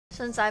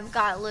since I've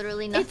got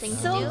literally nothing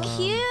It's to so do.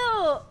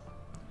 cute.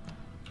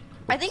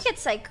 I think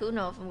it's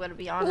Sykkuno if I'm gonna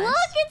be honest. Look,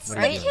 it's the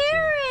What are you doing,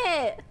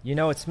 carrot. You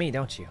know it's me,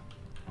 don't you?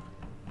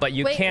 But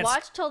you Wait, can't.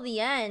 watch till the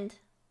end.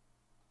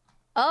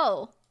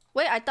 Oh,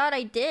 wait, I thought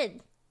I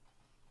did.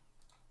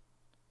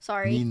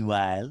 Sorry.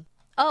 Meanwhile,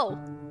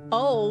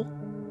 Oh,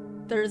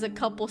 there's a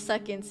couple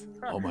seconds.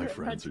 All my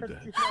friends are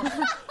dead.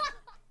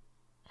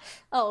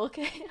 Oh,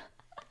 okay.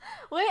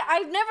 Wait,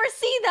 I've never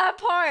seen that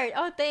part.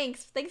 Oh,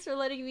 thanks. Thanks for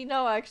letting me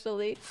know,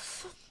 actually.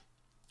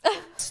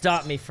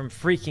 Stop me from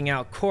freaking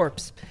out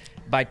corpse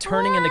by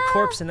turning into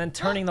corpse and then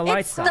turning the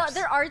lights off.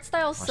 Their art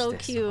style's Watch so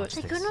this, cute. watch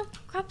this. Sykkuno,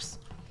 Crops.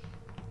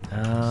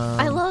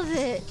 I love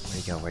it. Where'd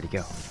he go? Where'd he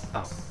go?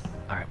 Oh,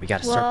 all right. We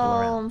got to circle Whoa,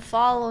 around. I'm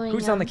following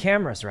Who's on the him.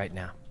 cameras right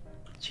now?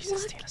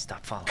 Jesus, Tina,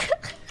 stop following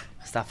me.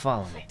 Stop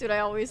following me. Dude, I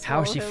always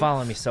How is follow she him.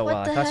 following me so What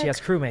well? I the thought she heck?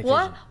 has crewmate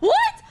What? vision. What?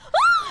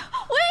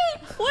 Ah,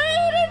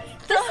 wait!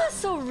 This is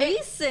so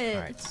recent.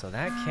 All right, so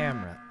that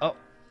camera. Oh,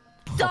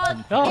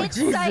 Done. Oh, it's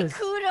Jesus.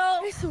 Sykkuno.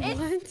 It's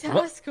one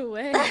task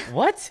away.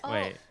 what?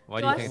 Wait, why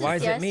do you Watch think? this Why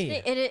is it me?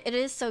 yesterday. It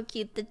is so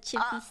cute. The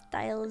chippy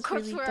style is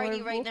really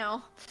adorable. Right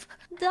now.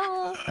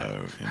 Duh.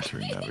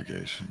 Entering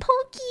navigation.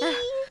 Pokey.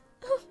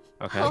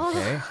 Okay.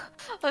 Okay.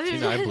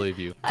 Tina, I believe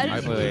you. I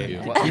believe you.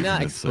 What? Tina,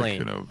 The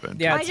explain. Sykkuno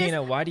vented. Yeah, I just-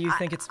 Tina, why do you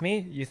think it's me?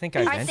 You think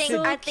I I vented?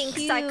 think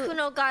cute.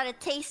 Sykkuno got a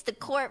taste the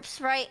corpse,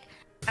 right?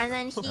 And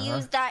then he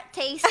used that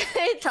taste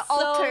It's to so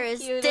alter his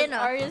cute. dinner,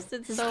 Artist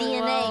did his so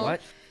DNA. well.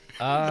 What?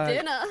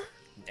 Dinner.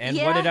 And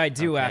Yeah. what did I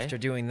do Okay. after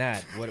doing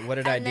that? What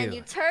did I And then do?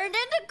 you turned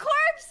into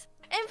corpse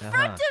in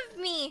front of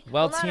me.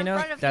 Well, not in Tina,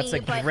 front of that's me,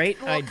 a but-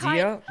 great well,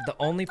 idea. The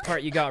only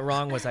part you got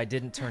wrong was I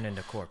didn't turn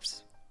into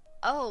corpse.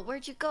 Oh,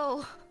 where'd you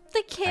go? The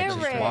I just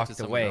carrot. walked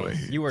To away. someone.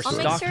 You were I'll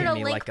make sure stalking to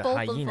me link like a both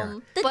of hyena.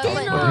 them. The But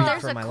dinner.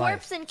 there's For a my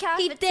corpse in He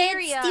did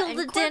cafeteria. steal and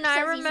the corpse dinner, I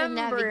says he's in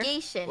remember.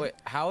 navigation. Wait,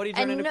 how would he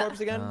turn And into no- corpse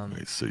again?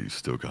 Wait, so you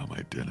still got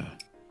my dinner?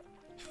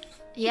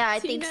 Yeah, I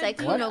think Tina,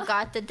 Sykkuno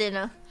got the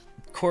dinner.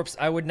 Corpse,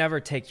 I would never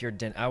take your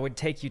dinner. I would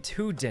take you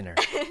to dinner.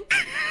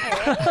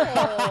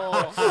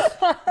 Oh.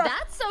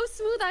 That's so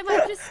smooth. I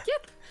might just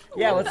skip.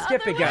 Yeah, Look let's the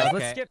skip other it, guys. way.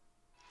 Let's Okay. skip.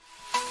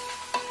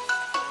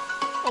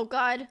 Oh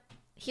God.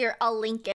 Here, I'll link it.